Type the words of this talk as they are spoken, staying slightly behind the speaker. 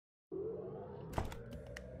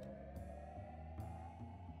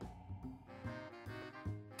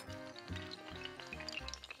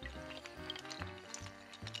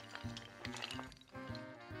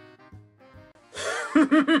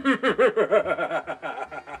Good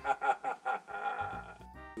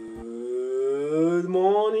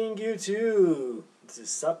morning, YouTube. This is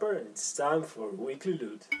supper and it's time for weekly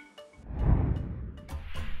loot.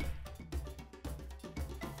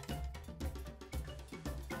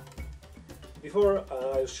 Before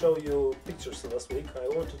I show you pictures last week, I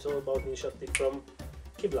want to tell about the initiative from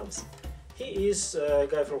Kiblams. He is a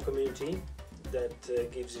guy from community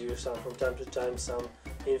that gives you from time to time some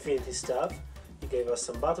Infinity stuff. He gave us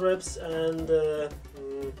some bat reps and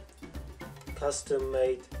custom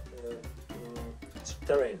made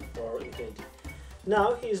terrain for Infinity.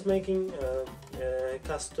 Now he is making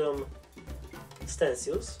custom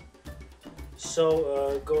stencils,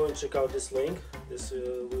 so go and check out this link. This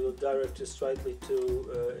will direct you straightly to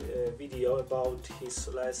a video about his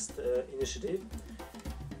last initiative.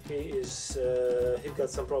 He got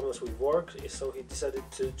some problems with work, so he decided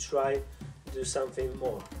to try do something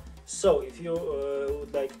more. So if you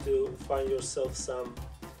would like to find yourself some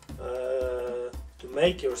to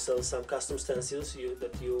make yourself some custom stencils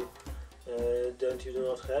that you do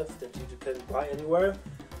not have, that you can buy anywhere,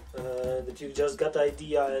 that you just got the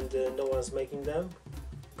idea and no one's making them,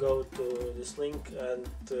 go to this link and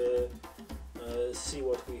see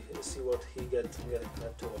what he got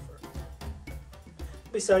to offer.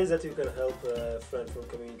 Besides that, you can help a friend from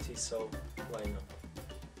community, so why not?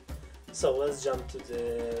 So let's jump to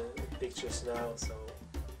the pictures now. So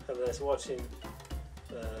have a nice watching.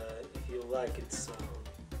 If you like it, so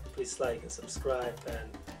please like and subscribe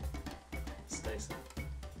and stay safe.